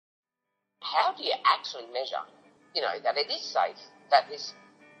how do you actually measure, that it is safe, that this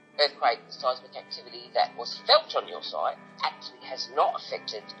earthquake, the seismic activity that was felt on your site actually has not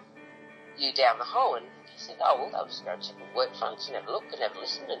affected you down the hole? And he said, oh, well, they'll just go and check the work fronts and have a look and have a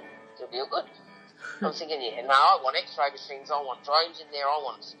listen and it'll be all good. I'm thinking, yeah, no, I want X-ray machines, I want drones in there, I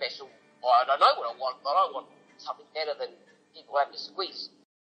want special, I don't know what I want, but I want something better than people having to squeeze.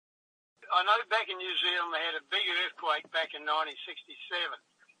 I know back in New Zealand they had a big earthquake back in 1967.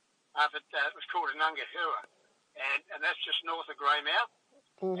 It was called Nangahua, and that's just north of Greymouth.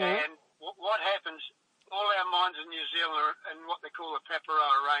 Mm-hmm. And what happens, all our mines in New Zealand are in what they call the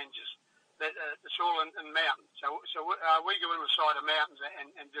Paparoa Ranges. It's all in mountains. So we go in the side of mountains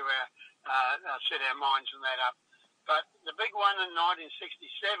and do set our mines and that up. But the big one in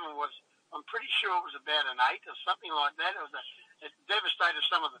 1967 was, I'm pretty sure it was about an 8 or something like that. It devastated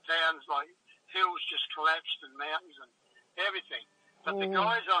some of the towns, like hills just collapsed and mountains and everything. But the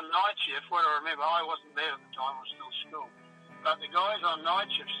guys on night shift, what I remember, I wasn't there at the time, I was still at school, but the guys on night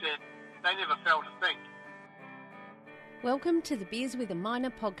shift said they never felt a thing. Welcome to the Beers with a Miner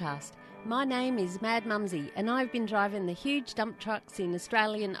podcast. My name is Mad Mumsy and I've been driving the huge dump trucks in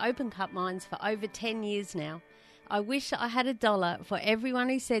Australian open cut mines for over 10 years now. I wish I had $1 for everyone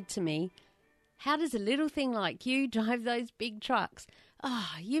who said to me, how does a little thing like you drive those big trucks?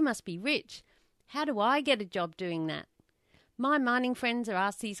 Oh, you must be rich. How do I get a job doing that? My mining friends are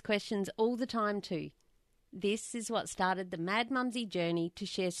asked these questions all the time too. This is what started the Mad Mumsy journey to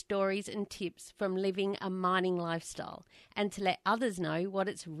share stories and tips from living a mining lifestyle and to let others know what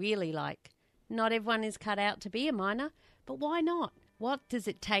it's really like. Not everyone is cut out to be a miner, but why not? What does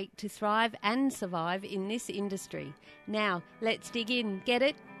it take to thrive and survive in this industry? Now, let's dig in. Get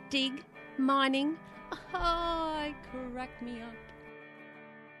it? Dig? Mining? Oh, crack me up.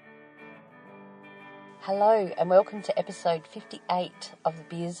 Hello and welcome to episode 58 of the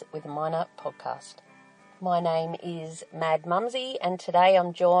Beers with a Miner podcast. My name is Mad Mumsy and today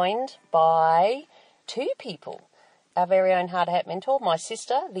I'm joined by two people. Our very own hard hat mentor, my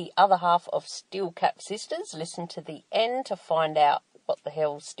sister, the other half of Steel Cap Sisters. Listen to the end to find out what the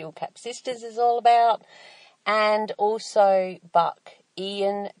hell Steel Cap Sisters is all about. And also Buck,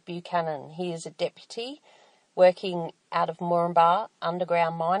 Ian Buchanan. He is a deputy working out of Moranbah,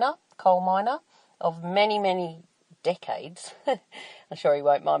 underground miner, coal miner of many, many decades. I'm sure he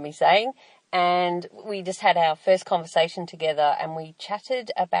won't mind me saying. And we just had our first conversation together and we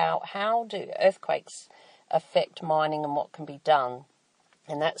chatted about how do earthquakes affect mining and what can be done.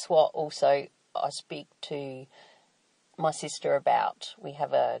 And that's what also I speak to my sister about. We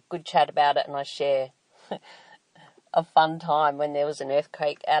have a good chat about it and I share a fun time when there was an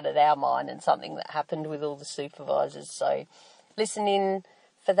earthquake out at our mine and something that happened with all the supervisors. So listen in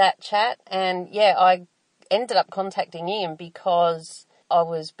for that chat. And yeah, I ended up contacting Ian because I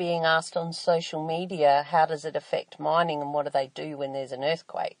was being asked on social media, how does it affect mining and what do they do when there's an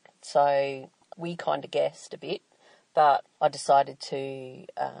earthquake? So we kind of guessed a bit, but I decided to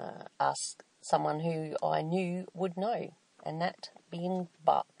ask someone who I knew would know, and that being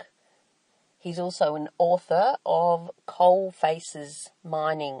Buck. He's also an author of Coal Faces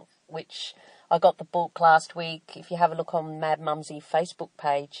Mining, which I got the book last week. If you have a look on Mad Mumsy Facebook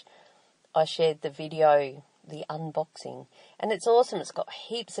page, I shared the video, the unboxing, and it's awesome. It's got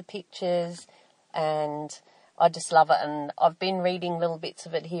heaps of pictures and I just love it, and I've been reading little bits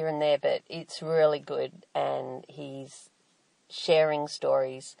of it here and there, but it's really good, and he's sharing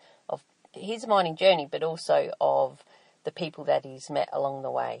stories of his mining journey but also of the people that he's met along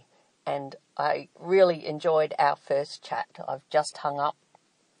the way. And I really enjoyed our first chat. I've just hung up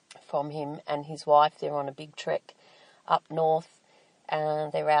from him and his wife. They're on a big trek up north.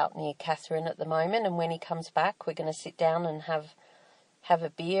 They're out near Katherine at the moment. And when he comes back, we're going to sit down and have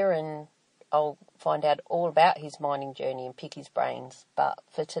a beer and I'll find out all about his mining journey and pick his brains. But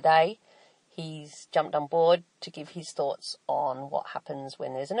for today, he's jumped on board to give his thoughts on what happens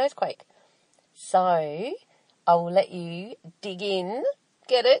when there's an earthquake. So I will let you dig in.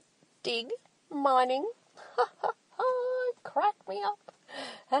 Get it? Dig, mining. Crack me up.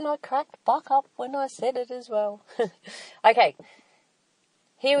 And I cracked Buck up when I said it as well. Okay,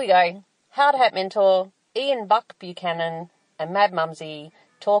 here we go. Hard Hat Mentor, Ian Buck Buchanan and Mad Mumsy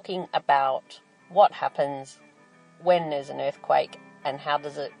talking about what happens when there's an earthquake and how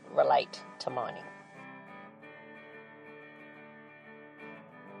does it relate to mining.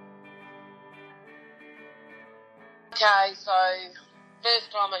 Okay, so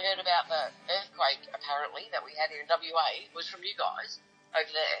first time I heard about the earthquake, apparently, that we had here in WA was from you guys over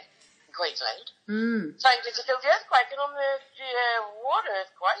there in Queensland. Saying there's a huge earthquake, and I'm there, what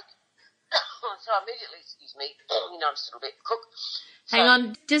earthquake? So immediately, excuse me, you know, I'm just a little bit cook. Hang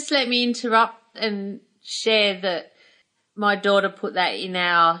on, just let me interrupt and share that my daughter put that in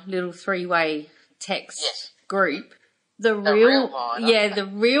our little three-way text group. The real miner. Yeah, the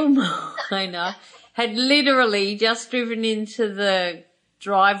real miner had literally just driven into the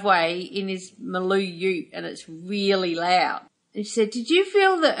driveway in his Maloo ute, and it's really loud. And she said, "Did you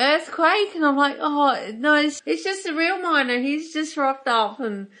feel the earthquake?" And I'm like, "Oh, no, it's just the real miner. He's just rocked up."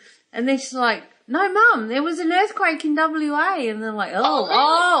 And then she's like, "No, Mum, there was an earthquake in WA." And they're like,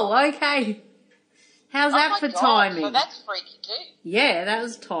 oh, okay. How's that for timing? So that's freaky too. Yeah, that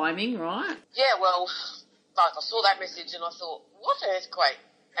was timing, right? Yeah, well, like I saw that message and I thought, what earthquake?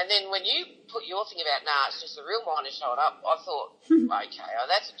 And then when you put your thing about, it's just the real miner showing up, I thought, okay,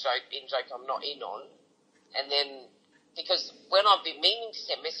 that's a joke I'm not in on. And then, because when I've been meaning to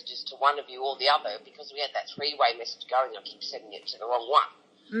send messages to one of you or the other, because we had that three-way message going, I keep sending it to the wrong one.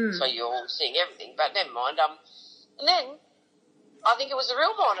 So you're all seeing everything, but never mind. And then I think it was the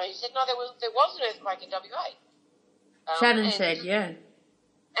real miner who said, no, there was an earthquake in WA. Shannon said, yeah. And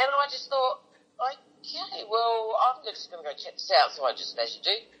I just thought, okay, well, I'm just going to go check this out. So I just, as you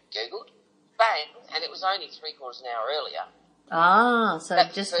do, Googled, bang, and it was only 3/4 an hour earlier. Ah, so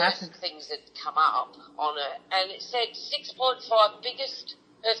it just happened. Things that come up on it, and it said 6.5 biggest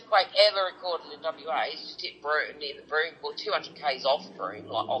earthquake ever recorded in WA. It's just hit Broome, near the Broome, 200 k's off Broome,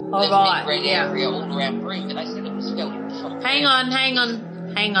 like off the red area all around Broome. But they said it was felt from. Hang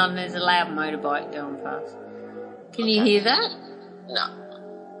on. There's a loud motorbike going past. Can you hear that?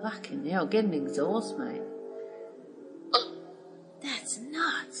 No. Fucking hell, get an exhaust, mate. That's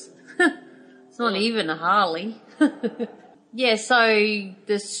nuts. It's not even a Harley. Yeah, so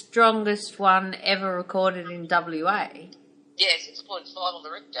the strongest one ever recorded in WA. Yeah, 6.5 on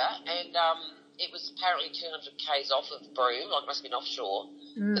the Richter, and it was apparently 200 k's off of Broome, like it must have been offshore.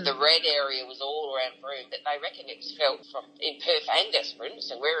 But the red area was all around Broome, but they reckon it was felt in Perth and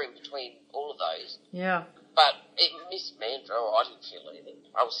Esperance, and we're in between all of those. Yeah. But it missed Mandurah. I didn't feel anything.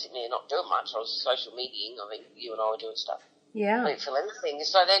 I was sitting there not doing much. I was social mediaing. I mean, you and I were doing stuff. Yeah. I didn't feel anything.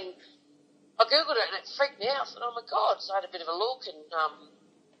 So then I Googled it and it freaked me out. I thought, oh my God. So I had a bit of a look and,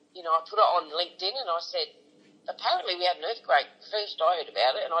 I put it on LinkedIn and I said, apparently we had an earthquake. First I heard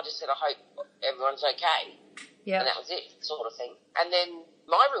about it and I just said, I hope everyone's okay. Yeah. And that was it, sort of thing. And then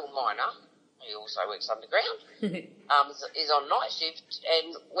my real miner, he also works underground, is on night shift,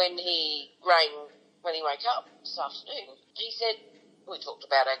 and when he woke up this afternoon, he said, we talked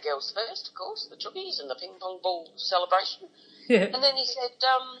about our girls first, of course, the chuggies and the ping pong ball celebration. Yeah. And then he said,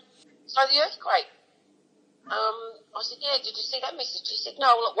 so the earthquake. I said, yeah, did you see that message? He said,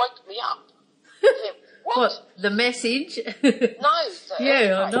 no, well, it woke me up. Said, what? The message? No.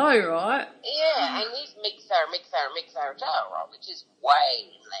 Yeah, I know, right? Yeah, and he's Migthara, right, which is way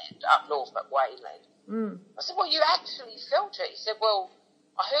inland, up north, but way inland. I said, well, you actually felt it. He said, well,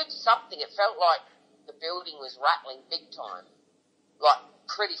 I heard something. It felt like the building was rattling big time, like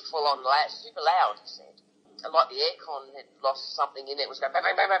pretty full on loud, super loud, he said. And like the aircon had lost something in it, was going bang,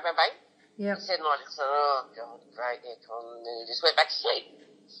 bang, bang, bang, bang, bang. Yep. He said, and I just said, oh, God, great aircon, and then he just went back to sleep.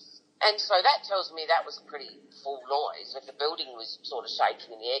 And so that tells me that was a pretty full noise. If the building was sort of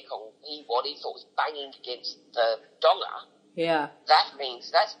shaking in the aircon, what he thought was banging against the donga, that means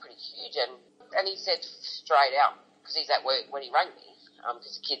that's pretty huge. And he said straight out, because he's at work when he rang me,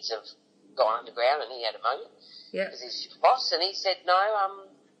 because the kids have gone underground and he had a moment, because he's your boss, and he said, no,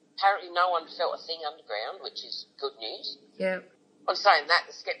 apparently no one felt a thing underground, which is good news. Yeah. I'm saying that,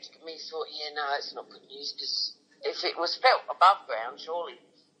 the sceptic of me thought, no, that's not good news, because if it was felt above ground, surely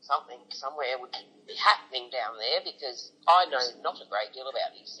something somewhere would be happening down there, because I know not a great deal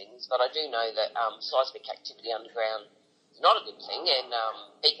about these things, but I do know that seismic activity underground is not a good thing, and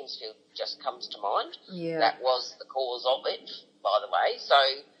Beaconsfield just comes to mind. Yeah. That was the cause of it, by the way. So,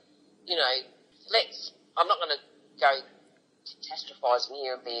 I'm not going to go catastrophising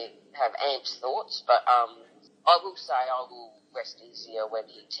here and have ant thoughts, but I will say I will rest easier when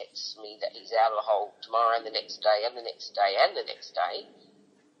he texts me that he's out of the hole tomorrow and the next day and the next day and the next day.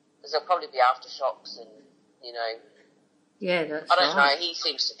 Because there'll probably be aftershocks and, Yeah, that's I don't know, he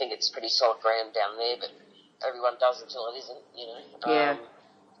seems to think it's pretty solid ground down there, but everyone does until it isn't, Yeah.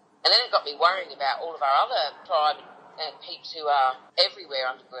 And then it got me worrying about all of our other tribe and peeps who are everywhere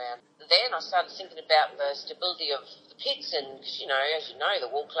underground. Then I started thinking about the stability of the pits and, as you know,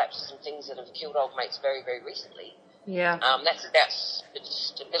 the wall collapses and things that have killed old mates very, very recently. Yeah. That's about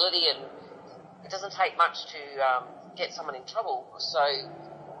stability, and it doesn't take much to get someone in trouble. So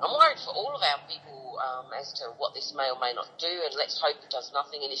I'm worried for all of our people as to what this may or may not do, and let's hope it does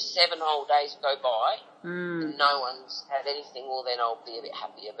nothing. And if 7 whole days go by and no one's had anything, well, then I'll be a bit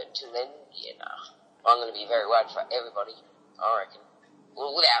happier. But till then, I'm going to be very worried for everybody, I reckon.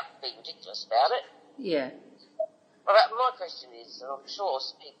 Well, without being ridiculous about it. Yeah. But my question is, and I'm sure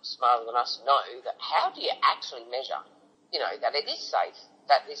people smarter than us know, that how do you actually measure, that it is safe,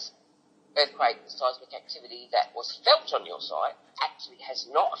 that this earthquake, the seismic activity that was felt on your site actually has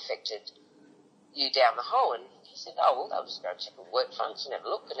not affected you down the hole? And he said, well, they'll just go check the work fronts and have a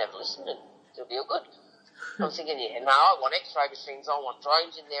look and have a listen and it'll be all good. I'm thinking, no, I want X-ray machines, I want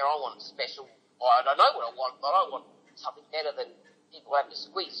drones in there, I want special, I don't know what I want, but I want something better than people having to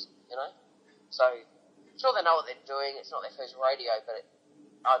squeeze, So, I'm sure they know what they're doing, it's not their first rodeo, but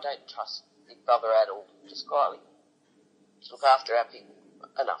I don't trust Big Brother at all, just quietly. Just look after our people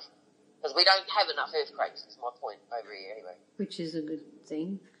enough. Because we don't have enough earthquakes, is my point over here anyway. Which is a good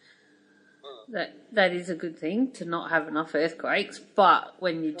thing. That is a good thing, to not have enough earthquakes. But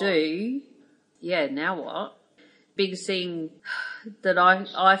when you do, now what? Biggest thing that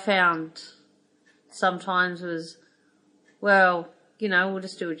I found sometimes was, well, we'll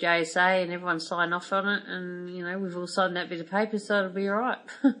just do a JSA and everyone sign off on it and, we've all signed that bit of paper, so it'll be all right.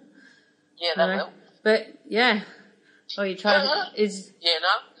 Yeah, that will. But, all you're trying is... Yeah, no.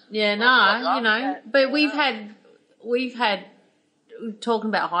 Yeah, no, but we've had, talking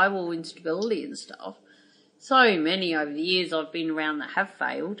about high wall instability and stuff, so many over the years I've been around that have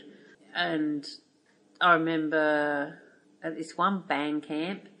failed. And I remember at this one band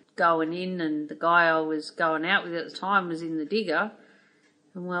camp going in, and the guy I was going out with at the time was in the digger,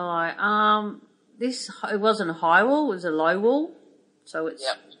 and we're like, it wasn't a high wall, it was a low wall, so it's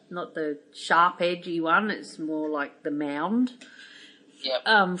not the sharp edgy one, it's more like the mound.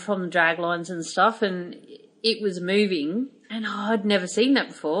 From the drag lines and stuff, and it was moving, and I'd never seen that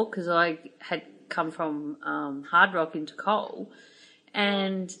before because I had come from hard rock into coal,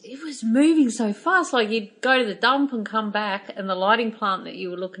 and it was moving so fast. Like, you'd go to the dump and come back, and the lighting plant that you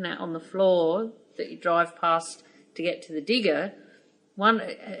were looking at on the floor that you drive past to get to the digger, one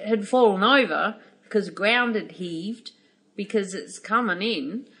had fallen over because the ground had heaved because it's coming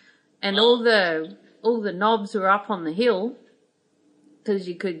in, and all the knobs were up on the hill, because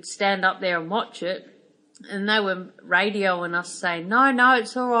you could stand up there and watch it, and they were radioing us saying, no,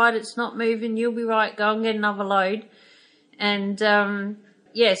 it's all right, it's not moving, you'll be right, go and get another load. And,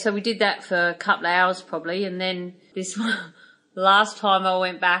 so we did that for a couple of hours probably, and then this last time I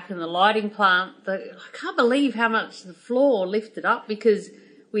went back in the lighting plant, I can't believe how much the floor lifted up, because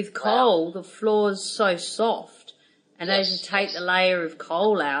with coal, the floor's so soft, and as you take the layer of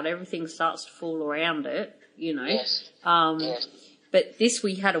coal out, everything starts to fall around it, But this,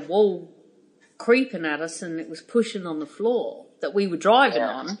 we had a wall creeping at us and it was pushing on the floor that we were driving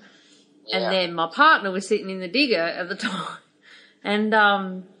on. And then my partner was sitting in the digger at the time.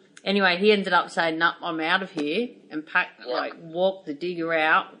 And anyway, he ended up saying, "No, I'm out of here," and walked the digger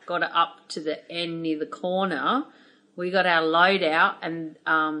out, got it up to the end near the corner. We got our load out, and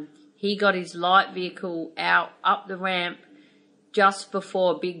he got his light vehicle out up the ramp just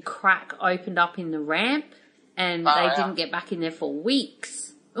before a big crack opened up in the ramp. And they didn't get back in there for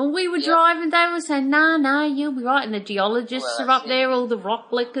weeks. And we were driving, they were saying, no, you'll be right. And the geologists are up there, all the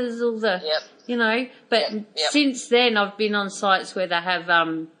rock lickers, all the, But since then, I've been on sites where they have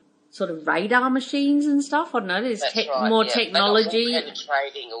sort of radar machines and stuff. I don't know, there's more technology.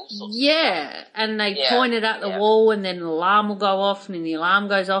 Penetrating all sorts of stuff. And they point it at the wall, and then an alarm will go off, and then the alarm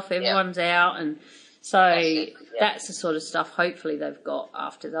goes off, everyone's out. And so that's the sort of stuff hopefully they've got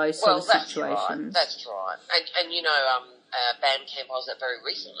after those sort of situations. That's right. And band camp I was at very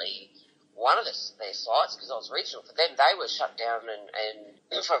recently, one of their sites, because I was regional for them, they were shut down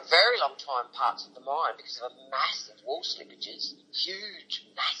and for a very long time, parts of the mine, because of massive wall slippages, huge,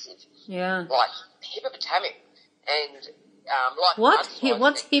 massive, like hippopotamic, and what?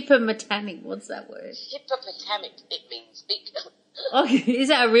 What's hippopotamic? What's that word? Hippopotamic, it means big. Is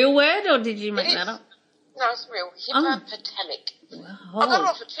that a real word, or did you make that up? No, it's real. Hippopotamic. I got it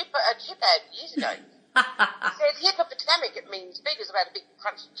off a chip ad years ago. It said hippopotamic, it means big, it's about a big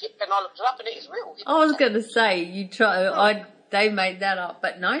crunchy chip, and I looked it up and it is real. I was going to say, they made that up,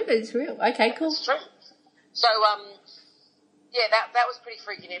 but no, it's real. Okay, cool. It's true. So, that was pretty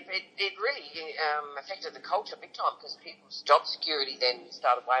freaking. It really affected the culture big time, because people's job security then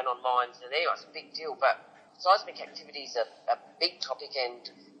started weighing on mines, and anyway, it's a big deal. But seismic activity is a big topic, and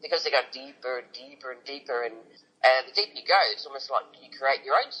because they go deeper and deeper and deeper, and the deeper you go, it's almost like you create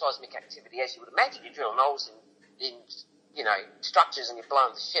your own seismic activity, as you would imagine. You drill holes in structures and you're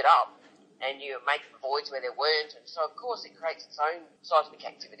blowing the shit up, and you're making voids where there weren't, and so of course it creates its own seismic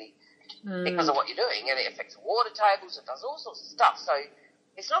activity because of what you're doing, and it affects water tables, it does all sorts of stuff. So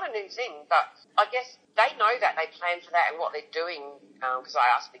it's not a new thing, but I guess they know that, they plan for that and what they're doing, because I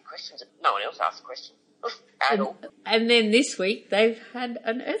ask big questions, no one else asks questions at all. And then this week they've had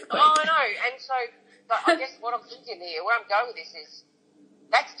an earthquake. Oh, I know, and so but I guess what I'm thinking here, where I'm going with this is,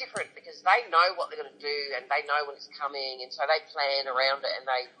 that's different because they know what they're going to do and they know when it's coming, and so they plan around it and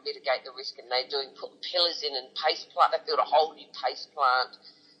they mitigate the risk, and they're putting pillars in and paste plant. They build a whole new paste plant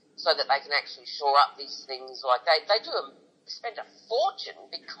so that they can actually shore up these things. Like they spend a fortune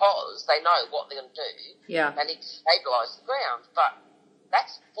because they know what they're going to do. Yeah. They need to stabilise the ground, but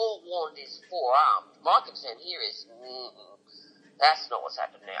that's forewarned is forearmed. My concern here is that's not what's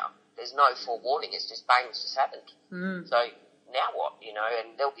happened now. There's no forewarning. It's just bang, it's just happened. So now what,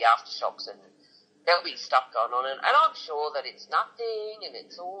 and there'll be aftershocks and there'll be stuff going on, and I'm sure that it's nothing and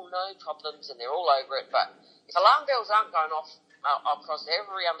it's all no problems and they're all over it, but if alarm bells aren't going off across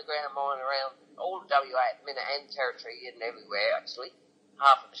every underground mine around all of WA at the minute, and Territory and everywhere actually,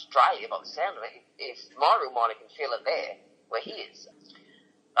 half of Australia by the sound of it, if my real miner can feel it there, where he is.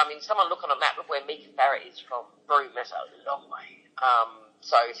 I mean, someone look on a map of where Mika Barrett is from Broome, that's a long way.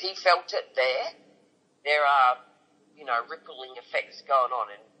 So if he felt it there are rippling effects going on,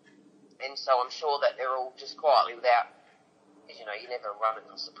 and so I'm sure that they're all just quietly without, because, you never run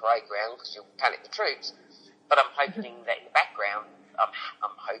across the parade ground because you'll panic the troops, but I'm hoping that in the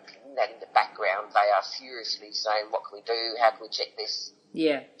background, they are seriously saying, what can we do, how can we check this,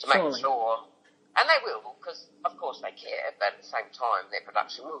 to make sure, and they will, because of course they care, but at the same time their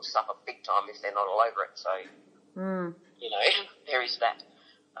production will suffer big time if they're not all over it, so, there is that.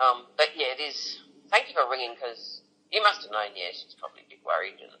 But yeah, it is, thank you for ringing, because you must have known, she's probably a bit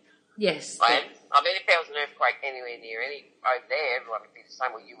worried. Yes. I mean, if there was an earthquake anywhere near over there, everyone would be the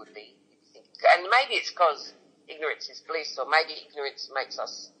same way you would be. And maybe it's because ignorance is bliss, or maybe ignorance makes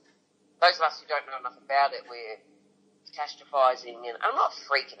us, those of us who don't know enough about it, we're catastrophising. And I'm not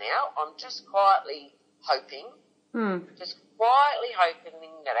freaking out. I'm just quietly hoping, that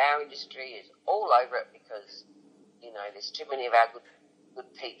our industry is all over it because, there's too many of our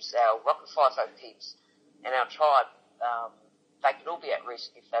good peeps, our Rock and FIFO peeps, and our tribe. They could all be at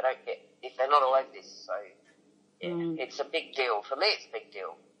risk if they're not all over this. So, it's a big deal. For me, it's a big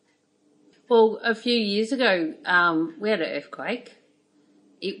deal. Well, a few years ago, we had an earthquake.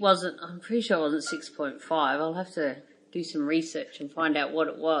 I'm pretty sure it wasn't 6.5. I'll have to do some research and find out what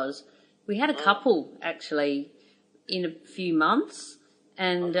it was. We had a couple, actually, in a few months,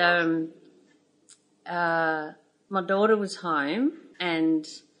 and my daughter was home and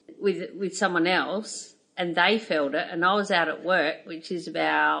with someone else, and they felt it, and I was out at work, which is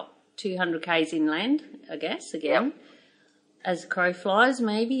about 200 k's inland, I guess, again, as the crow flies,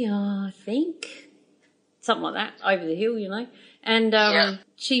 maybe, I think, something like that, over the hill, and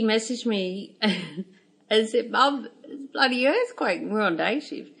she messaged me and said, Mum, it's a bloody earthquake, and we're on day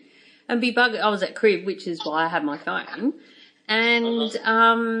shift, and I was at crib, which is why I had my phone, and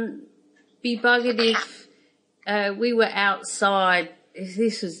be buggered if we were outside.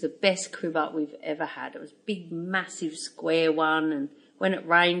 This was the best crib up we've ever had. It was a big, massive square one, and when it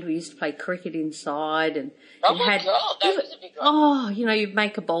rained, we used to play cricket inside. And God, that was a big one. Oh, you'd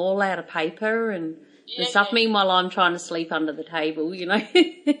make a ball out of paper and stuff. Yeah. Meanwhile, I'm trying to sleep under the table,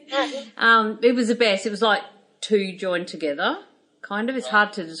 It was the best. It was like two joined together, kind of. It's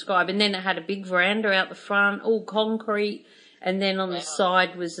hard to describe. And then it had a big veranda out the front, all concrete, and then on the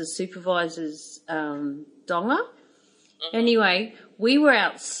side was the supervisor's donga. Anyway, we were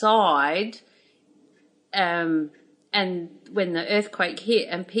outside, and when the earthquake hit,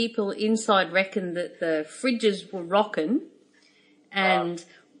 and people inside reckoned that the fridges were rocking,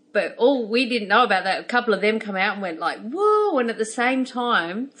 but all we didn't know about that. A couple of them come out and went like, whoa, and at the same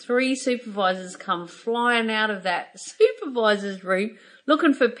time, 3 supervisors come flying out of that supervisor's room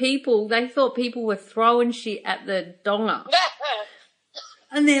looking for people. They thought people were throwing shit at the donga.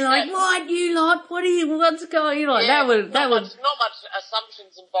 And they're like, what, you lot? What's going on? Not much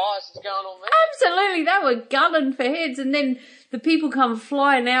assumptions and biases going on there. Absolutely. They were gunning for heads. And then the people come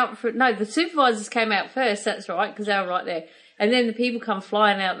flying out the supervisors came out first, that's right, because they were right there. And then the people come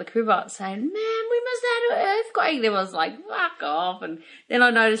flying out the crib up saying, man, we must have had an earthquake. Then I was like, fuck off. And then I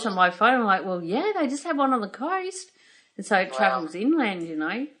noticed on my phone, I'm like, well, yeah, they just had one on the coast. And so it travels inland,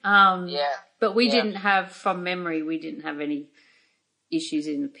 But we didn't have, from memory, any issues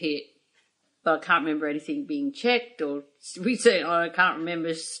in the pit, but I can't remember anything being checked I can't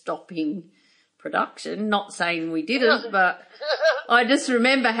remember stopping production. Not saying we didn't, but I just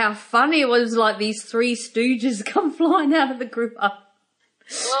remember how funny it was. Like these 3 stooges come flying out of the group.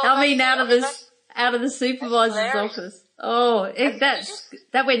 Well, out of the supervisor's office. Oh,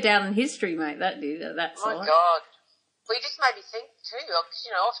 that went down in history, mate. That did. That's my God. Well, it just made me think too,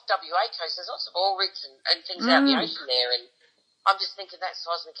 because, off WA coast, there's lots of oil rigs and things out in the ocean there, and I'm just thinking that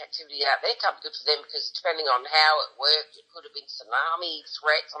seismic activity out there can't be good for them, because depending on how it worked, it could have been tsunami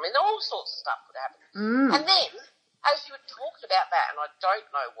threats. I mean, all sorts of stuff could happen. And then, as you were talking about that, and I don't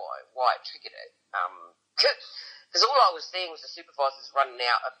know why it triggered it, because all I was seeing was the supervisors running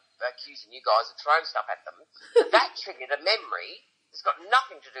out accusing you guys of throwing stuff at them. That triggered a memory. It's got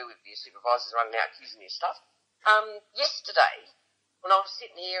nothing to do with your supervisors running out accusing you of stuff. Yesterday, when I was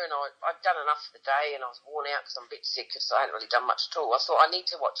sitting here and I'd done enough for the day and I was worn out because I'm a bit sick because I hadn't really done much at all, I thought I need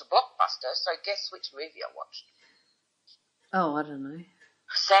to watch a blockbuster, so guess which movie I watched? Oh, I don't know.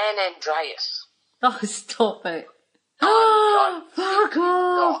 San Andreas. Oh, stop it. Oh, fuck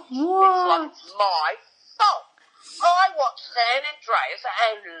off. What? It's like it's my fault. I watched San Andreas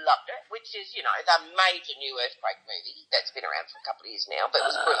and loved it, which is, the major new earthquake movie that's been around for a couple of years now, but it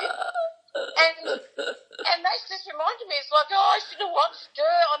was brilliant. And that's just reminded me, it's like, I should have watched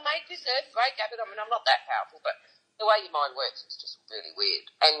I made this earthquake happen. I mean, I'm not that powerful, but the way your mind works is just really weird.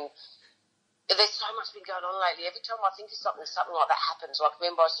 And there's so much been going on lately. Every time I think of something like that happens. Like,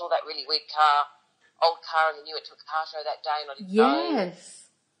 remember I saw that really weird old car, and then you went to a car show that day, and I didn't know. Yes.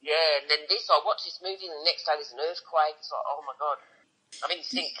 Yeah, and then I watched this movie, and the next day there's an earthquake. It's like, oh my God. I mean,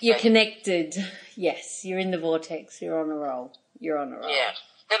 you're connected. Yes, you're in the vortex. You're on a roll. Yeah.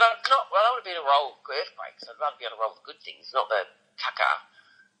 But I don't want to be in a roll of earthquakes. I'd rather be on a roll of good things, not the caca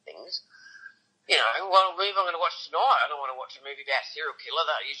things. What movie I'm going to watch tonight? I don't want to watch a movie about a serial killer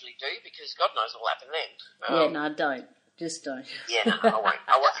that I usually do, because God knows what will happen then. No, don't. Just don't. Yeah, no, I won't.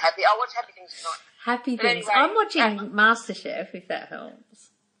 I watch happy things tonight. Happy things. Anyway, I'm watching MasterChef, if that helps.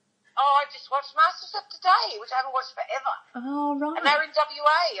 Oh, I just watched MasterChef today, which I haven't watched forever. Oh, right. And they're in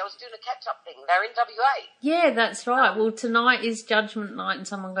WA. I was doing a catch-up thing. They're in WA. Yeah, that's right. Well, tonight is Judgment Night and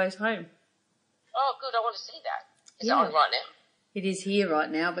someone goes home. Oh, good. I want to see that. Is it on right now? It is here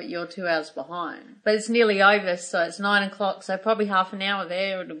right now, but you're 2 hours behind. But it's nearly over, so it's 9 o'clock, so probably half an hour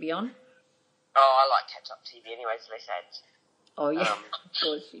there it'll be on. Oh, I like catch-up TV anyway, it's less ads. Oh, yeah, of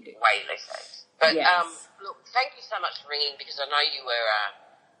course you do. Way less ads. But, yes. Look, thank you so much for ringing, because I know you were...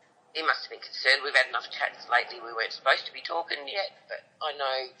 you must have been concerned. We've had enough chats lately. We weren't supposed to be talking yet, but I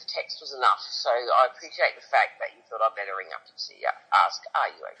know the text was enough. So I appreciate the fact that you thought I'd better ring up and ask, are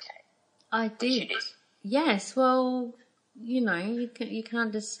you okay? I did. You did. Yes, well, you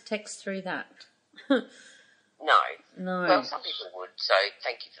can't just text through that. No. Well, some people would, so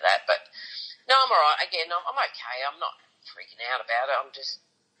thank you for that. But, no, I'm all right. Again, I'm okay. I'm not freaking out about it.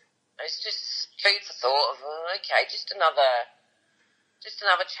 It's just food for thought of, okay, just another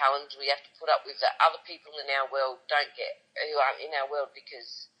challenge we have to put up with that other people in our world who aren't in our world,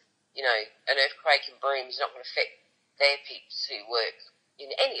 because, an earthquake in Broome is not going to affect their peeps who work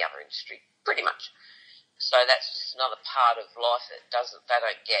in any other industry, pretty much. So that's just another part of life that they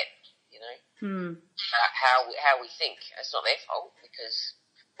don't get, how we think. It's not their fault, because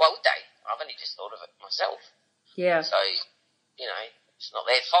why would they? I've only just thought of it myself. Yeah. So, it's not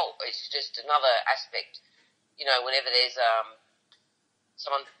their fault. It's just another aspect, whenever there's,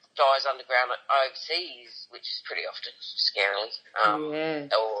 someone dies underground overseas, which is pretty often, scarily.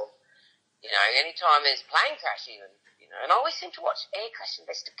 Or, anytime there's a plane crash even, and I always seem to watch air crash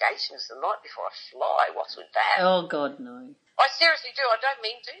investigations the night before I fly. What's with that? Oh, God, no. I seriously do. I don't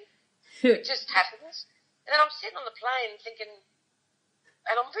mean to. It just happens. And then I'm sitting on the plane thinking,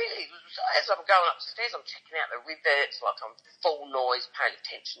 and I'm really, as I'm going up the stairs, I'm checking out the rivets, like I'm full noise, paying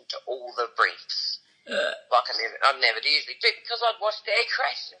attention to all the briefs. Like I never usually do, because I'd watched air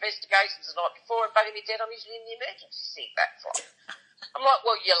crash investigations the night before, and bugger me dead, I'm usually in the emergency seat back from. I'm like,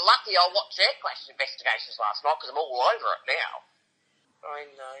 well, you're lucky I watched air crash investigations last night, because I'm all over it now. I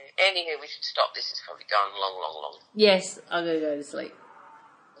know. Anywho, we should stop. This is probably going long. Yes, I'm going to go to sleep.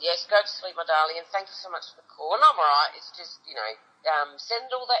 Yes, go to sleep, my darling, and thank you so much for the call. And I'm alright. It's just, send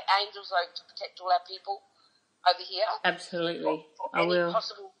all the angels over to protect all our people over here. Absolutely. I will. Any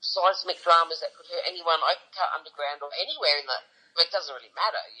possible seismic dramas that could hurt anyone, open cut, underground, or anywhere in it doesn't really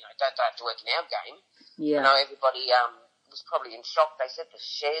matter. Don't have to work in our game. Yeah. I know everybody was probably in shock. They said the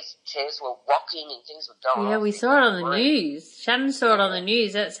chairs were rocking and things were going. Yeah, we saw it on the news. Shannon saw it on the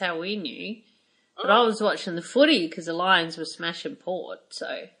news. That's how we knew. But I was watching the footy because the Lions were smashing Port, so...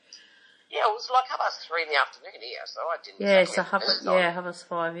 Yeah, it was like 3:30 in the afternoon here, so I didn't... Yeah, so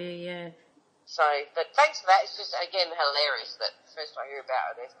 5:30 here, yeah. So, but thanks for that. It's just, again, hilarious that first I hear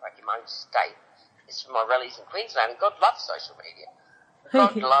about an earthquake in my own state is from my rallies in Queensland, and God loves social media.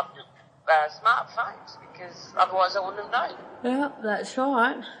 God loves it. smartphones, because otherwise I wouldn't have known. Yeah, that's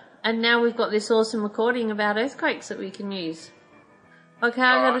right. And now we've got this awesome recording about earthquakes that we can use. Okay,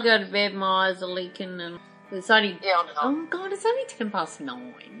 I got to go to bed. My eyes are leaking, and it's only... Yeah, I'm not. Oh, God, it's only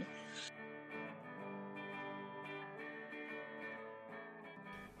 9:10.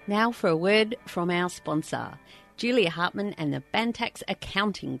 Now for a word from our sponsor, Julia Hartman and the Bantax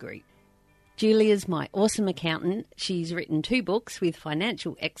Accounting Group. Julia's my awesome accountant. She's written 2 books with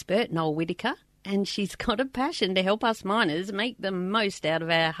financial expert Noel Whittaker, and she's got a passion to help us miners make the most out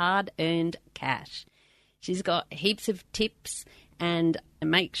of our hard-earned cash. She's got heaps of tips and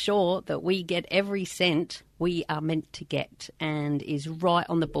make sure that we get every cent we are meant to get, and is right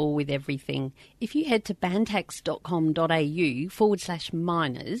on the ball with everything. If you head to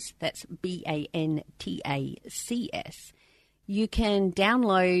bantax.com.au/miners, that's BANTACS, you can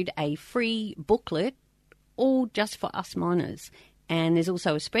download a free booklet all just for us miners. And there's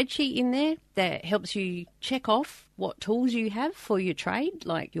also a spreadsheet in there that helps you check off what tools you have for your trade,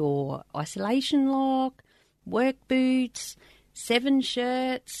 like your isolation lock, work boots, 7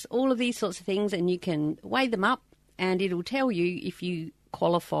 shirts, all of these sorts of things, and you can weigh them up and it'll tell you if you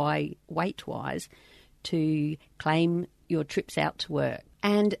qualify weight-wise to claim your trips out to work.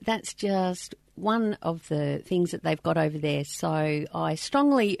 And that's just one of the things that they've got over there. So I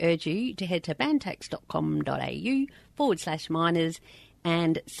strongly urge you to head to bantax.com.au/miners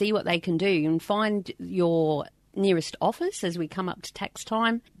and see what they can do and find your nearest office as we come up to tax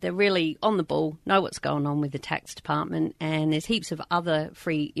time. They're really on the ball, know what's going on with the tax department, and there's heaps of other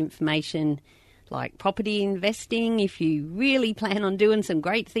free information like property investing. If you really plan on doing some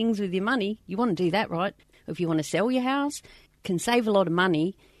great things with your money, you want to do that right. If you want to sell your house, can save a lot of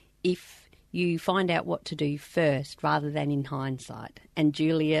money if you find out what to do first rather than in hindsight. And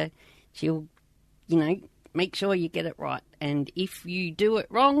Julia, she'll, make sure you get it right. And if you do it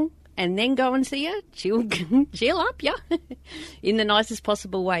wrong and then go and see her, she'll up you in the nicest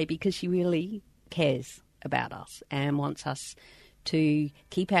possible way, because she really cares about us and wants us to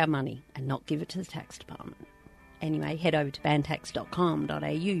keep our money and not give it to the tax department. Anyway, head over to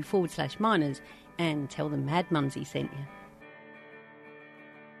bantax.com.au/miners and tell them Mad Mumsy sent you.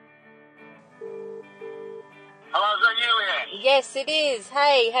 Hello, is that you, Leanne? Yes, it is.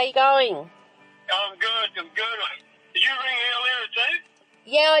 Hey, how you going? I'm good. Did you ring earlier too?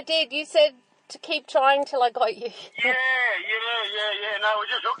 Yeah, I did. You said to keep trying till I got you. Yeah. No, we're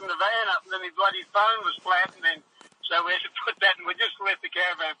just hooking the van up, and then the bloody phone was flat, and then so we had to put that, and we just left the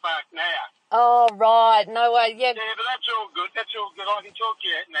caravan park now. Oh, right. No way. Yeah. Yeah, but that's all good. I can talk to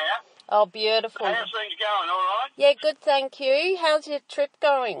you now. Oh, beautiful. How's things going? All right? Yeah, good, thank you. How's your trip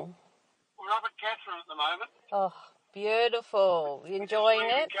going? We're up at Katherine at the moment. Oh, beautiful. You enjoying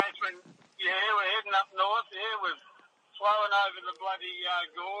it? Katherine, yeah, we're heading up north. Yeah, we're flowing over the bloody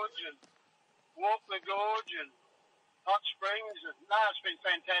gorge and walk the gorge and hot springs. And, no, it's been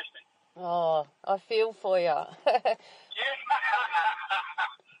fantastic. Oh, I feel for you. Yeah.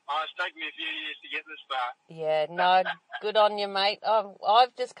 Oh, it's taken me a few years to get this far. Yeah, no, good on you, mate.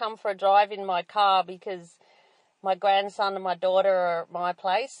 I've just come for a drive in my car because my grandson and my daughter are at my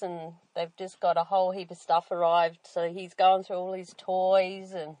place, and they've just got a whole heap of stuff arrived. So he's going through all his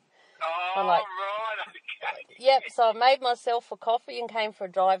toys, and I'm like, right, okay. Yep. So I made myself a coffee and came for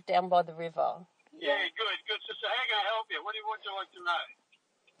a drive down by the river. Yeah, good. So how can I help you? What would you like to know?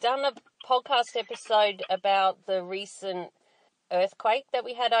 Done a podcast episode about the recent earthquake that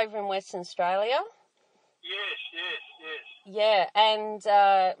we had over in Western Australia. Yes. Yeah, and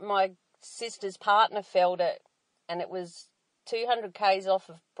my sister's partner felt it, and it was 200 k's off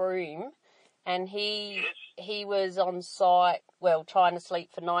of Broome, and he was on site, trying to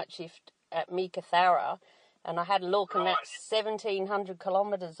sleep for night shift at Meekatharra, and I had a look, and that's 1,700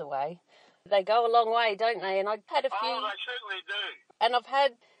 kilometres away. They go a long way, don't they? And I've had a few... Oh, they certainly do. And I've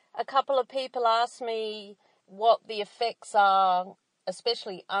had a couple of people ask me what the effects are,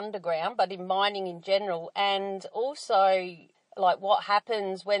 especially underground, but in mining in general, and also like what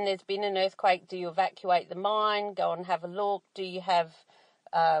happens when there's been an earthquake. Do you evacuate the mine, go and have a look? Do you have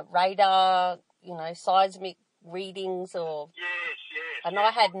radar, seismic readings? Or Yes. And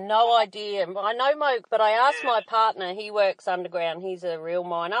I had no idea. I know but I asked my partner, he works underground, he's a real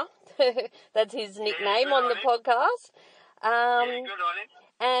miner. That's his nickname on the podcast. Yeah, good on him.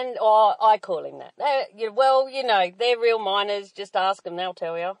 And I call him that. They're real miners. Just ask them, they'll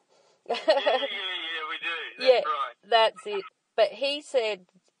tell you. Yeah, we do. That's right. That's it. But he said,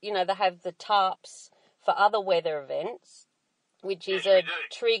 they have the TARPs for other weather events, which is a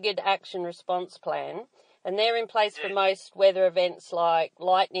triggered action response plan. and they're in place for most weather events like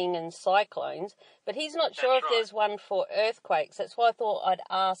lightning and cyclones, but he's not sure if there's one for earthquakes. That's why I thought I'd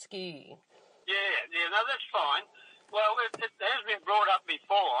ask you. Yeah, no, that's fine. Well, it has been brought up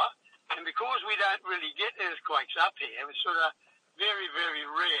before, and because we don't really get earthquakes up here, it's sort of very, very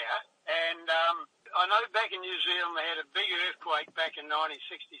rare. And I know back in New Zealand they had a big earthquake back in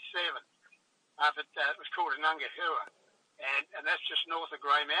 1967. It was called Nungahura, and that's just north of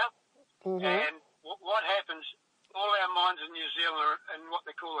Greymouth. Mm-hmm. And what happens, all our mines in New Zealand are in what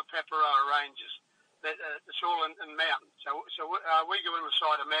they call the Paparoa Ranges. It's all in mountains. So we go in the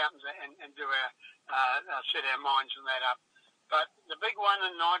side of mountains and do set our mines and that up. But the big one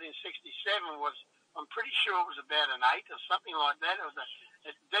in 1967 was, I'm pretty sure it was about an 8 or something like that.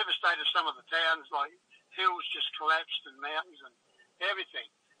 It devastated some of the towns, like hills just collapsed and mountains and everything.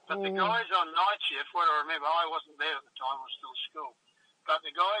 But the guys on night shift, what I remember, I wasn't there at the time, I was still at school. But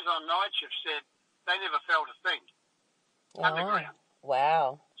the guys on night shift said they never felt a thing underground.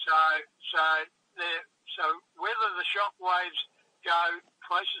 Wow. So whether the shock waves go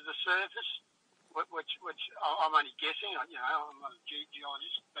close to the surface, which I'm only guessing, I'm not a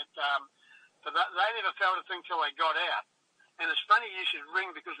geologist, but they never felt a thing till they got out. And it's funny you should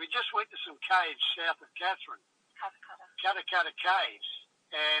ring because we just went to some caves south of Katherine, Katakata Caves,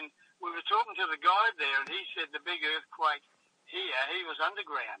 and we were talking to the guide there, and he said the big earthquake here, he was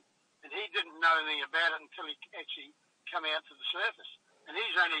underground, and he didn't know anything about it until he actually come out to the surface. And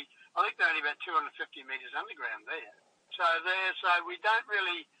he's only, I think they're only about 250 metres underground there. So we don't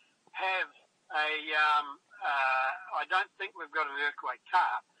really have I don't think we've got an earthquake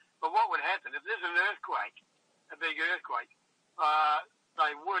tarp. But what would happen, if there's an earthquake, a big earthquake,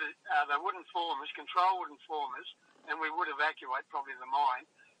 they would inform us, control would inform us, and we would evacuate probably the mine,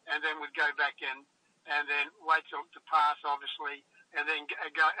 and then we'd go back in, and then wait till to pass, obviously, and then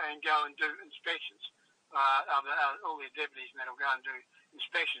go and do inspections. All the deputies and that'll go and do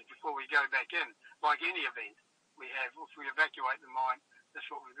inspections before we go back in, like any event we have. If we evacuate the mine, that's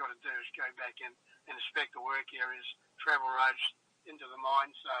what we've got to do, is go back in and inspect the work areas, travel roads into the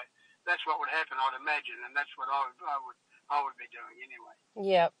mine. So that's what would happen, I'd imagine, and that's what I would be doing anyway.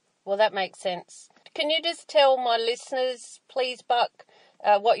 Yeah, well, that makes sense. Can you just tell my listeners, please, Buck,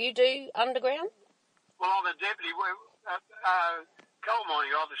 what you do underground? Well, I'm a deputy, coal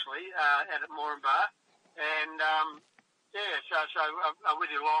mining, obviously, out at Moranbah. And, so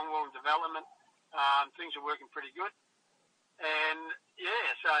we do longwall development. Things are working pretty good. And,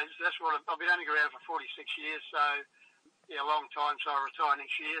 so that's what I've been underground for 46 years, so, a long time, so I retire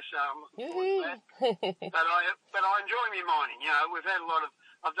next year, so I'm looking forward to that. But I enjoy my mining, we've had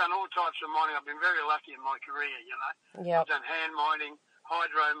I've done all types of mining. I've been very lucky in my career, Yep. I've done hand mining,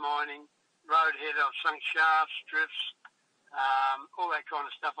 hydro mining, roadhead, I've sunk shafts, drifts, all that kind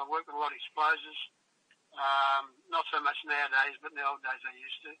of stuff. I've worked with a lot of explosives. Not so much nowadays, but in the old days I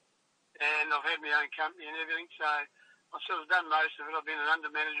used to. And I've had my own company and everything, so I've sort of done most of it. I've been an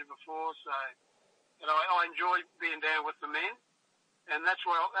under manager before, so I enjoy being down with the men, and that's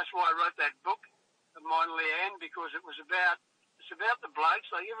why I wrote that book of Mine Leanne, because it's about the blokes.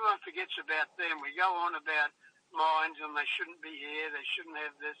 Like, everyone forgets about them. We go on about mines and they shouldn't be here, they shouldn't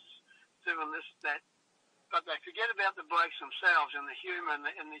have this, doing this, that. But they forget about the blokes themselves and the humour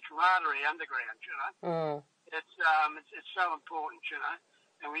and the camaraderie underground, It's so important,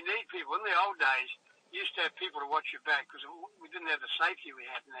 And we need people. In the old days, you used to have people to watch your back because we didn't have the safety we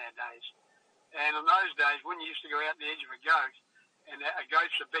have nowadays. And in those days, when you used to go out the edge of a goat, and a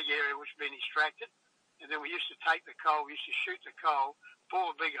goat's a big area which had been extracted, and then we used to take the coal, we used to shoot the coal,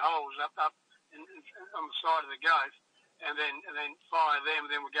 bore big holes up on the side of the goat, and then fire them,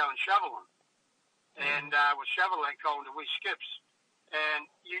 and then we'd go and shovel them. And we'd shovel that coal into wee skips. And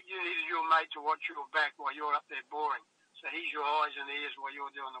you needed your mate to watch your back while you're up there boring. So he's your eyes and ears while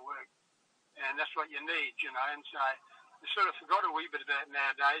you're doing the work. And that's what you need, And so we sort of forgot a wee bit about it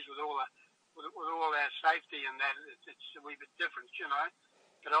nowadays with all our safety and that. It's a wee bit different,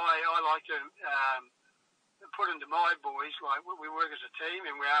 But I like to put into my boys, like, we work as a team,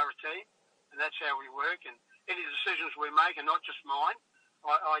 and we are a team, and that's how we work. And any decisions we make are not just mine.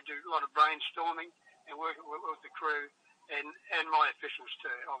 I do a lot of brainstorming and work with the crew and my officials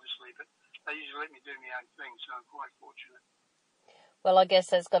too, obviously, but they usually let me do my own thing, so I'm quite fortunate. Well, I guess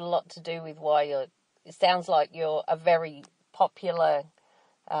that's got a lot to do with why it sounds like you're a very popular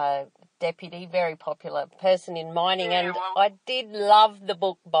deputy, very popular person in mining, and I did love the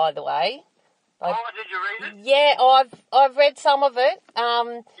book, by the way. Did you read it? Yeah, I've read some of it.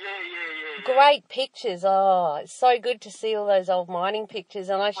 Yeah. Great pictures. Oh, it's so good to see all those old mining pictures.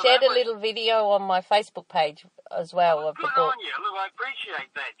 And I shared a little video on my Facebook page as well of the book. Good on you. Look, I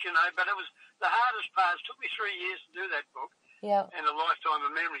appreciate that, But the hardest part, it took me 3 years to do that book. Yeah. And a lifetime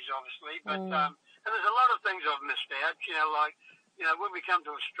of memories, obviously. But and there's a lot of things I've missed out. Like when we come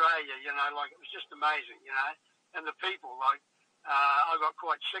to Australia, like it was just amazing. And the people, like I got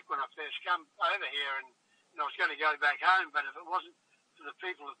quite sick when I first come over here, and I was going to go back home. But if it wasn't for the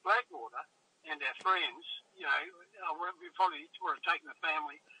people of Blackwater and our friends, we probably would have taken the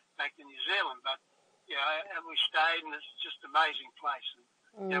family back to New Zealand. But and we stayed, and it's just an amazing place.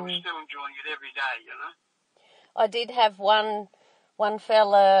 And we're still enjoying it every day. I did have one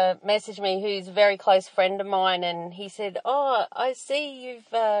fella message me who's a very close friend of mine, and he said, "Oh, I see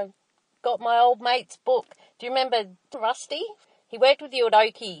you've got my old mate's book. Do you remember Rusty? He worked with you at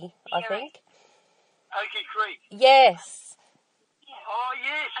Oakey, I think." Oakey Creek. Yes. Oh,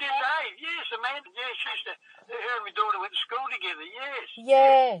 yes, Dave. Yes, Amanda. Yes, she used to, her and my daughter went to school together, yes.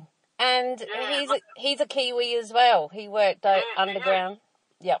 Yeah. And he's a Kiwi as well. He worked underground.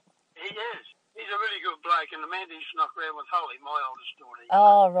 Yep. He is. He's a really good bloke, and Amanda used to knock around with Holly, my oldest daughter.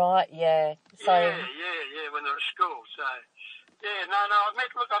 Oh, right, yeah. So, when they're at school. So, I've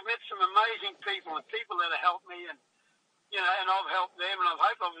met some amazing people, and people that have helped me, and and I've helped them, and I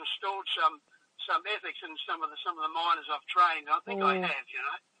hope I've installed some ethics in some of the miners I've trained. I think I have,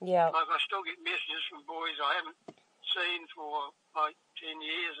 Yeah. Like I still get messages from boys I haven't seen for like 10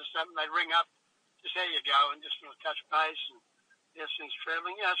 years or something. They ring up, just how you go, and just sort of touch base, and how's things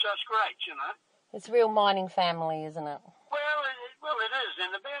travelling. So it's great, It's a real mining family, isn't it? Well, it is.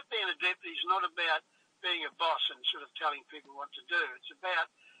 And about being a deputy is not about being a boss and sort of telling people what to do. It's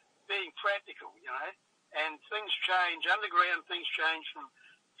about being practical, And things change. Underground, things change from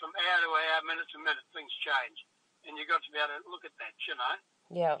hour to hour, minute to minute, things change. And you've got to be able to look at that,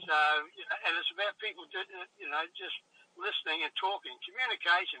 Yeah. So, and it's about people, just listening and talking.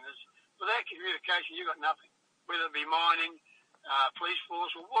 Communication is, without communication, you've got nothing. Whether it be mining, police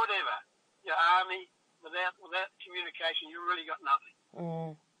force, or whatever. Your army, without communication, you really got nothing.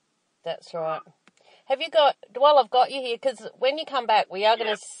 That's right. Have you got, while I've got you here, because when you come back, we are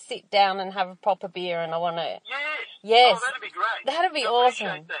going to sit down and have a proper beer, and I want to... Yes. Oh, that'd be great. That'd be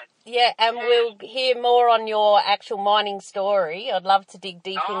awesome. That. Yeah, and we'll hear more on your actual mining story. I'd love to dig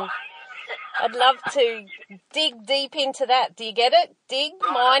deep in. I'd love to dig deep into that. Do you get it? Dig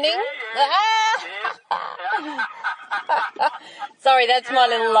mining. Sorry, that's my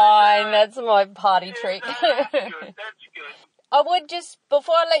little line. That's my party trick. That's good. I would just,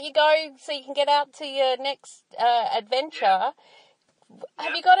 before I let you go, so you can get out to your next adventure,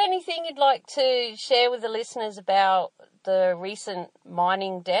 have you got anything you'd like to share with the listeners about the recent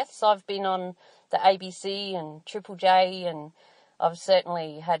mining deaths? I've been on the ABC and Triple J, and I've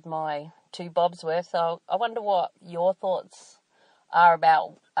certainly had my 2 bobs worth. So I wonder what your thoughts are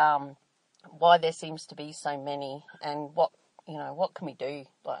about why there seems to be so many, and what can we do?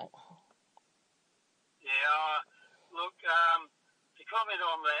 Look, to comment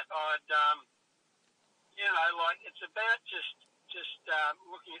on that, I'd, it's about just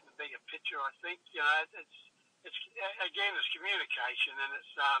looking at the bigger picture. I think, it's again, it's communication, and it's,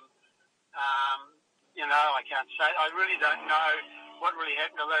 I can't say, I really don't know what really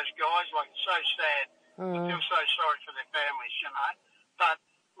happened to those guys. Like, it's so sad. I feel so sorry for their families, But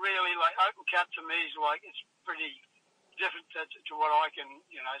really, like, open cut to me is like, it's pretty different to what I can,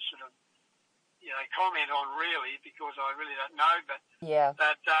 sort of, comment on really, because I really don't know. But like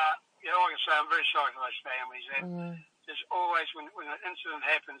I can say, I'm very sorry for those families. And there's always, when an incident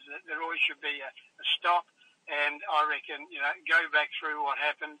happens, there always should be a stop. And I reckon, go back through what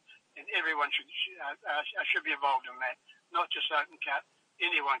happened, and everyone should be involved in that, not just open cut,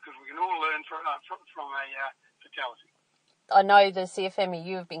 anyone, because we can all learn from a fatality. I know the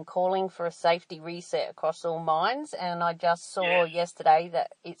CFMEU have been calling for a safety reset across all mines, and I just saw yesterday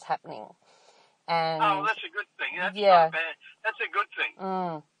that it's happening. And that's a good thing. That's not bad. That's a good thing.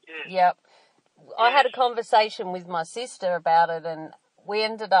 Yes. Yep. I had a conversation with my sister about it, and we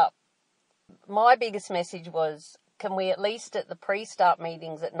ended up, my biggest message was, can we at least at the pre-start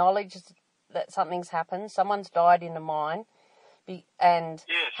meetings acknowledge that something's happened, someone's died in a mine, and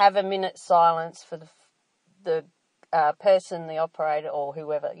have a minute's silence for the person, the operator, or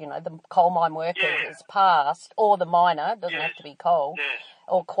whoever, the coal mine worker is passed, or the miner, doesn't have to be coal,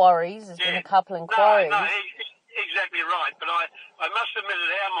 or quarries. There's been a couple in quarries. No, exactly right. But I must admit,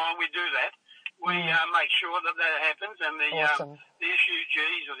 at our mine, we do that. We make sure that happens, and the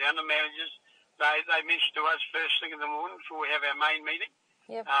SUGs or the undermanagers, they mention to us first thing in the morning before we have our main meeting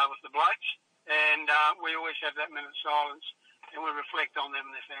with the blokes, and we always have that minute silence, and we reflect on them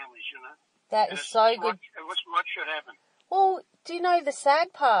and their families, That is so good. What should happen? Well, do you know the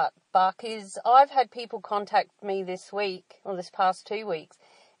sad part, Buck, is I've had people contact me this week, or this past 2 weeks,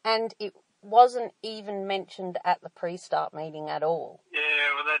 and wasn't even mentioned at the pre-start meeting at all. Yeah,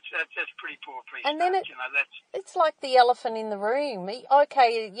 well, that's pretty poor pre-start. And then it's like the elephant in the room.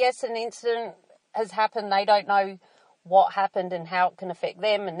 Okay, yes, an incident has happened. They don't know what happened and how it can affect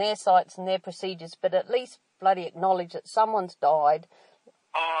them and their sites and their procedures, but at least bloody acknowledge that someone's died.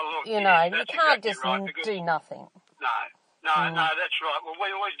 Oh, look, you can't exactly just right, do nothing. No, that's right. Well, we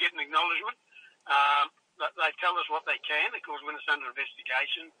always get an acknowledgement. They tell us what they can. Of course, when it's under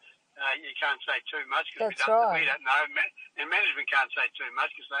investigation, you can't say too much because we don't know. And management can't say too much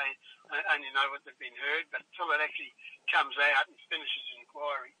because they only know what they've been heard. But until it actually comes out and finishes the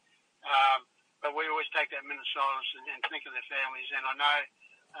inquiry, but we always take that minute of silence and think of their families. And I know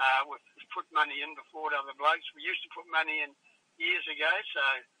we've put money in before to other blokes. We used to put money in years ago, so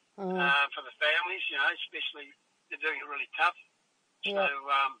for the families, especially they're doing it really tough. So,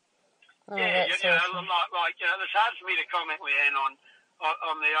 it's hard for me to comment, Leanne, on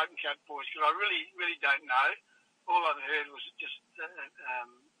the Open Cut boys because I really don't know. All I've heard was just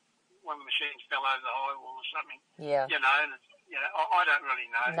one of the machines fell over the high wall or something. Yeah. And I don't really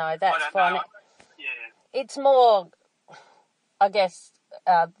know. No, that's fine. It's more, I guess,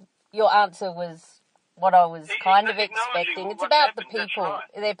 your answer was what I was kind of expecting. It's about the people. Right.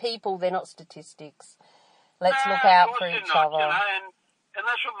 They're people, they're not statistics. Let's look out for each other. And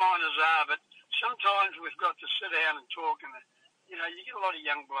that's what miners are, but sometimes we've got to sit down and talk and, you get a lot of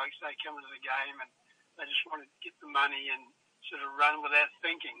young blokes, they come into the game and they just want to get the money and sort of run without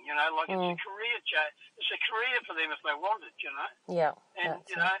thinking, it's a career change. It's a career for them if they want it, Yeah. And,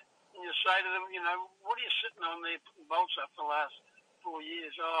 and you say to them, what are you sitting on there putting bolts up for the last 4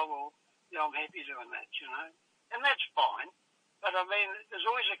 years? Oh, well, I'm happy doing that, And that's fine. But, I mean, there's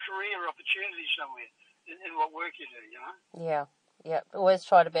always a career opportunity somewhere in what work you do, Yeah. Always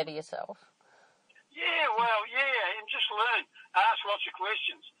try to better yourself. Yeah, and just learn. Ask lots of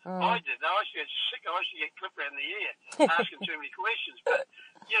questions. I did. I used to get sick. I used to get clipped around the ear asking too many questions. But,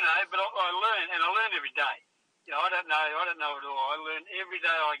 but I learn, and I learn every day. I don't know it all. I learn every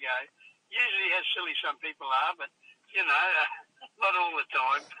day I go. Usually as silly some people are, but, not all the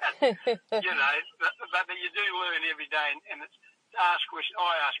time. But, but you do learn every day, and it's ask questions.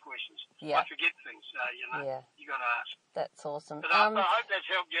 I ask questions. I forget things, so, you got to ask. That's awesome. But I hope that's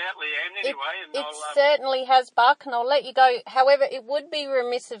helped you out, Leanne, anyway. It certainly has, Buck, and I'll let you go. However, it would be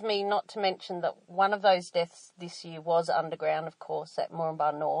remiss of me not to mention that one of those deaths this year was underground, of course, at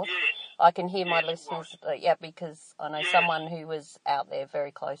Moranbah North. Yes. I can hear my listeners, because I know someone who was out there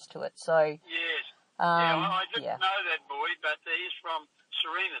very close to it. So, yes. I didn't know that boy, but he's from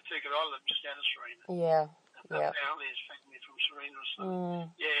Serena too, because I live just out of Serena. Yeah. Apparently his family from Serena or something.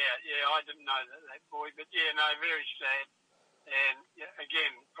 I didn't know that boy, but very sad. And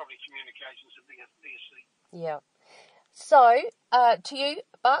again, probably communication's the biggest thing. Yeah. So, to you,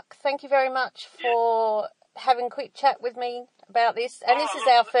 Buck, thank you very much for having a quick chat with me about this. And this is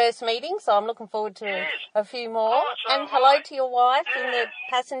our first meeting, so I'm looking forward to a few more. And hello to your wife in the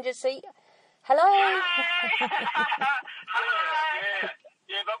passenger seat. Hello.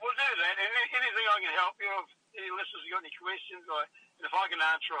 Yeah, but we'll do that. And anything I can help you, if any listeners have got any questions, and if I can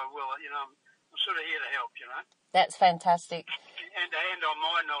answer, I will. I'm sort of here to help, That's fantastic. And to hand on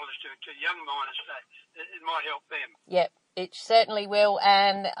my knowledge to young miners, so it might help them. Yep, it certainly will.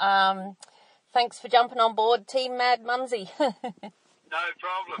 And thanks for jumping on board, Team Mad Mumsy. No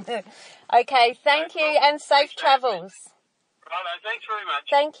problem. Okay, thank you, and safe travels. Righto, thanks very much.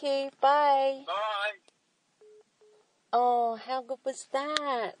 Thank you. Bye. Bye. Oh, how good was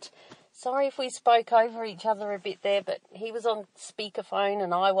that? Sorry if we spoke over each other a bit there, but he was on speakerphone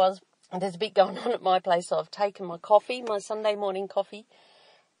and I was. And there's a bit going on at my place, so I've taken my coffee, my Sunday morning coffee,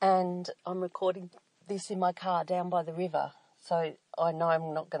 and I'm recording this in my car down by the river. So I know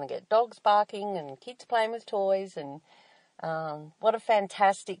I'm not going to get dogs barking and kids playing with toys, and what a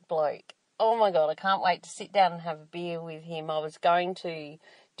fantastic bloke. Oh my God, I can't wait to sit down and have a beer with him. I was going to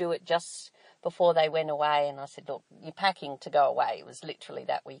do it just before they went away, and I said, look, you're packing to go away. It was literally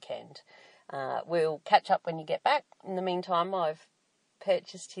that weekend. We'll catch up when you get back. In the meantime, I've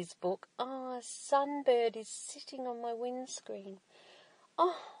purchased his book. Oh, a sunbird is sitting on my windscreen.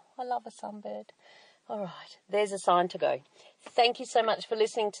 Oh, I love a sunbird. All right, there's a sign to go. Thank you so much for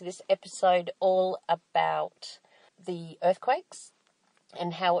listening to this episode all about the earthquakes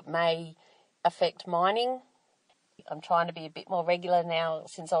and how it may affect mining. I'm trying to be a bit more regular now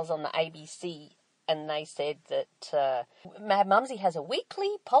since I was on the ABC, and they said that Mad Mumsy has a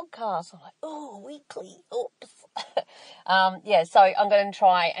weekly podcast. I'm like, oh, weekly, oops. So I'm going to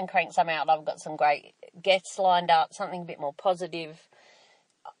try and crank some out. I've got some great guests lined up, something a bit more positive.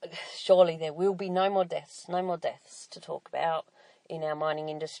 Surely there will be no more deaths to talk about in our mining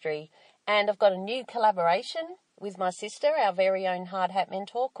industry. And I've got a new collaboration with my sister, our very own hard hat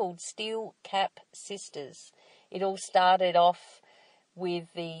mentor, called Steel Cap Sisters. It all started off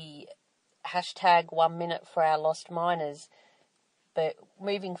with the hashtag 1 minute for our lost miners. But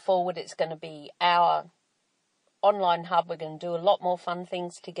moving forward, it's going to be our online hub. We're going to do a lot more fun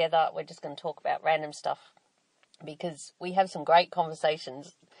things together. We're just going to talk about random stuff because we have some great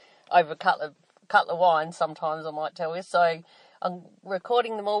conversations over a couple of wines sometimes, I might tell you. So I'm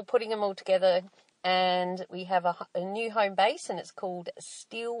recording them all, putting them all together, and we have a new home base, and it's called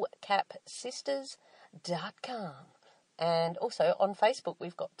steelcapsisters.com. And also on Facebook,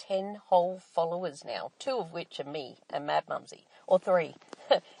 we've got 10 whole followers now, 2 of which are me and Mad Mumsy, or 3,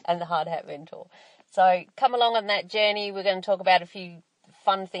 and the Hard Hat Mentor. So come along on that journey. We're going to talk about a few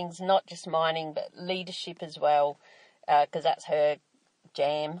fun things, not just mining, but leadership as well, because that's her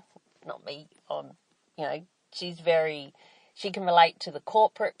jam, not me. She can relate to the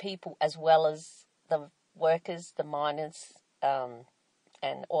corporate people as well as the workers, the miners, and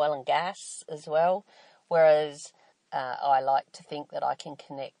oil and gas as well, whereas I like to think that I can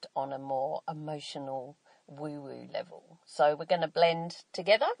connect on a more emotional woo-woo level. So we're going to blend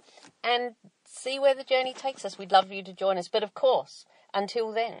together and see where the journey takes us. We'd love you to join us. But of course,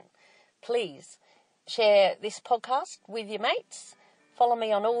 until then, please share this podcast with your mates. Follow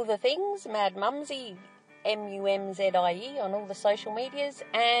me on all the things, Mad Mumsy, MUMZIE, on all the social medias.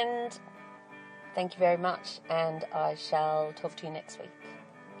 And thank you very much. And I shall talk to you next week.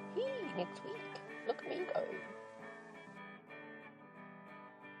 Next week. Look at me go.